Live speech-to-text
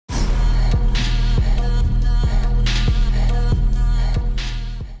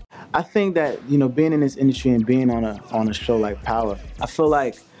I think that, you know, being in this industry and being on a show like Power, I feel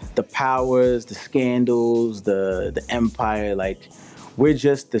like the powers, the scandals, the empire, like, we're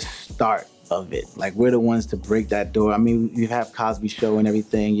just the start of it. Like, we're the ones to break that door. I mean, you have Cosby Show and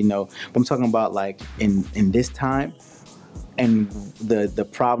everything, you know, but I'm talking about like in this time and the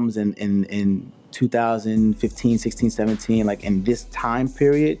problems in 2015, 16, 17, like in this time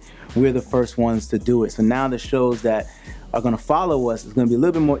period, we're the first ones to do it. So now the shows that are gonna follow us is gonna be a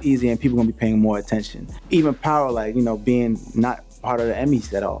little bit more easy and people are gonna be paying more attention. Even Power, like, you know, being not part of the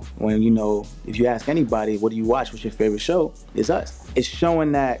Emmys at all. When, you know, if you ask anybody, what do you watch, what's your favorite show, it's us. It's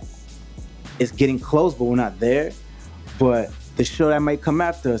showing that it's getting close, but we're not there. But the show that might come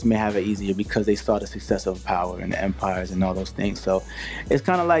after us may have it easier because they saw the success of Power and the empires and all those things. So it's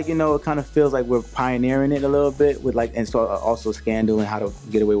kind of like, you know, it kind of feels like we're pioneering it a little bit with like, and so also Scandal and How to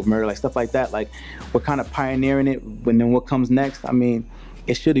Get Away with Murder, like stuff like that. Like, we're kind of pioneering it, but then what comes next, I mean,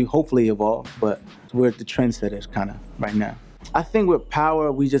 it should hopefully evolve, but we're the trendsetters kind of right now. I think with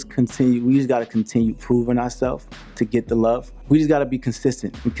Power, we just gotta continue proving ourselves to get the love. We just gotta be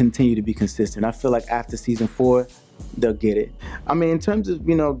consistent and continue to be consistent. I feel like after season 4, they'll get it. I mean, in terms of,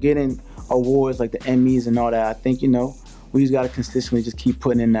 you know, getting awards like the Emmys and all that, I think, you know, we just gotta consistently just keep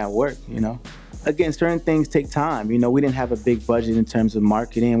putting in that work, you know? Again, certain things take time. You know, we didn't have a big budget in terms of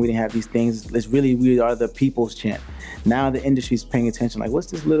marketing. We didn't have these things. It's really, we are the people's champ. Now the industry's paying attention, like, what's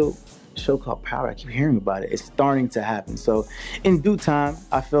this little show called Power? I keep hearing about it. It's starting to happen. So in due time,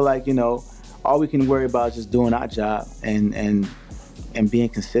 I feel like, you know, all we can worry about is just doing our job and being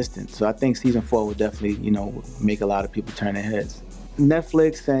consistent. So I think season 4 will definitely, you know, make a lot of people turn their heads.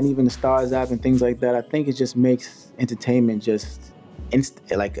 Netflix and even the Stars app and things like that, I think it just makes entertainment just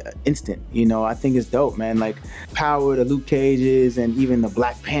instant, you know. I think it's dope, man. Like Power, the Luke Cages, and even the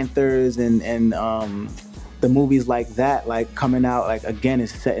Black Panthers and the movies like that, like coming out, like again,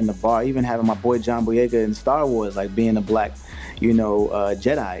 is setting the bar. Even having my boy John Boyega in Star Wars, like being a black, you know,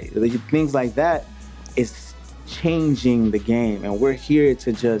 Jedi. Things like that is changing the game, and we're here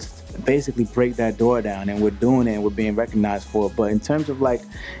to just basically break that door down, and we're doing it and we're being recognized for it. But in terms of like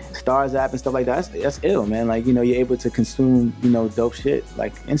Stars app and stuff like that, that's ill, man. Like, you know, you're able to consume, you know, dope shit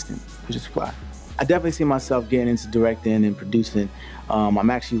like instant, which is fly. I definitely see myself getting into directing and producing. I'm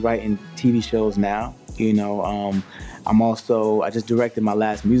actually writing TV shows now, you know. I just directed my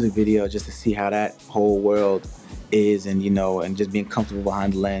last music video just to see how that whole world is, and, you know, and just being comfortable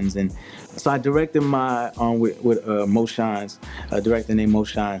behind the lens. And so I directed my, with Mo Shines, a director named Mo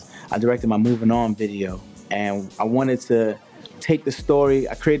Shines. I directed my Moving On video, and I wanted to take the story,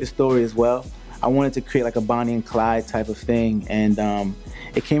 I created the story as well. I wanted to create like a Bonnie and Clyde type of thing, and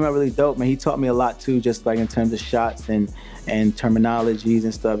it came out really dope, man. He taught me a lot too, just like in terms of shots and terminologies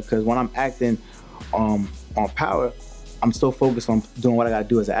and stuff, because when I'm acting on Power, I'm so focused on doing what I gotta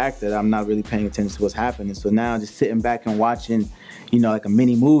do as an actor that I'm not really paying attention to what's happening. So now just sitting back and watching, you know, like a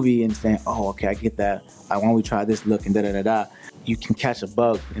mini movie and saying, oh, okay, I get that. Why don't we try this look and da-da-da-da. You can catch a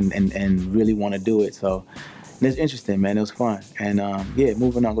bug and really wanna do it. So it's interesting, man, it was fun. And yeah,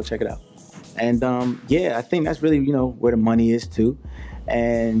 Moving On, go check it out. And yeah, I think that's really, you know, where the money is too.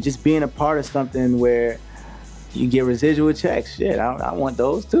 And just being a part of something where you get residual checks. Shit, I want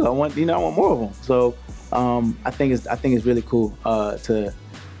those too. I want more of them. So I think it's really cool to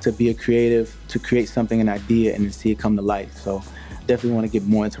be a creative, to create something, an idea, and to see it come to life. So definitely want to get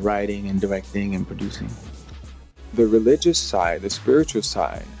more into writing and directing and producing. The religious side, the spiritual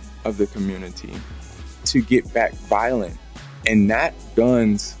side of the community, to get back violent, and not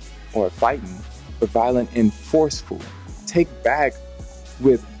guns or fighting, but violent and forceful. Take back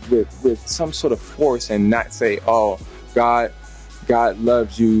with some sort of force, and not say, oh, God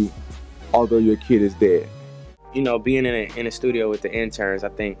loves you, although your kid is dead. You know, being in a studio with the interns, I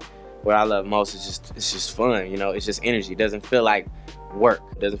think what I love most is it's just fun. You know, it's just energy. It doesn't feel like work.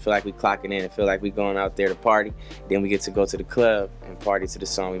 It doesn't feel like we clocking in. It feel like we going out there to party. Then we get to go to the club and party to the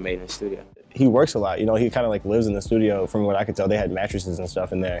song we made in the studio. He works a lot, you know, he kind of like lives in the studio. From what I could tell, they had mattresses and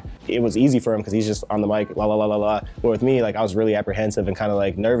stuff in there. It was easy for him because he's just on the mic, la la la la la. But with me, like, I was really apprehensive and kind of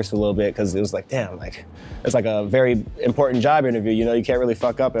like nervous a little bit, because it was like, damn, like, it's like a very important job interview, you know, you can't really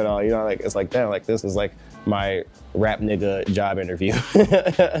fuck up at all, you know, like, it's like, damn, like, this is like my rap nigga job interview.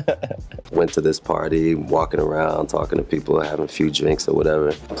 Went to this party, walking around, talking to people, having a few drinks or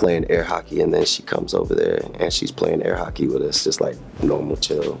whatever, playing air hockey, and then she comes over there and she's playing air hockey with us, just like normal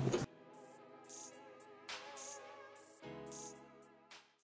chill.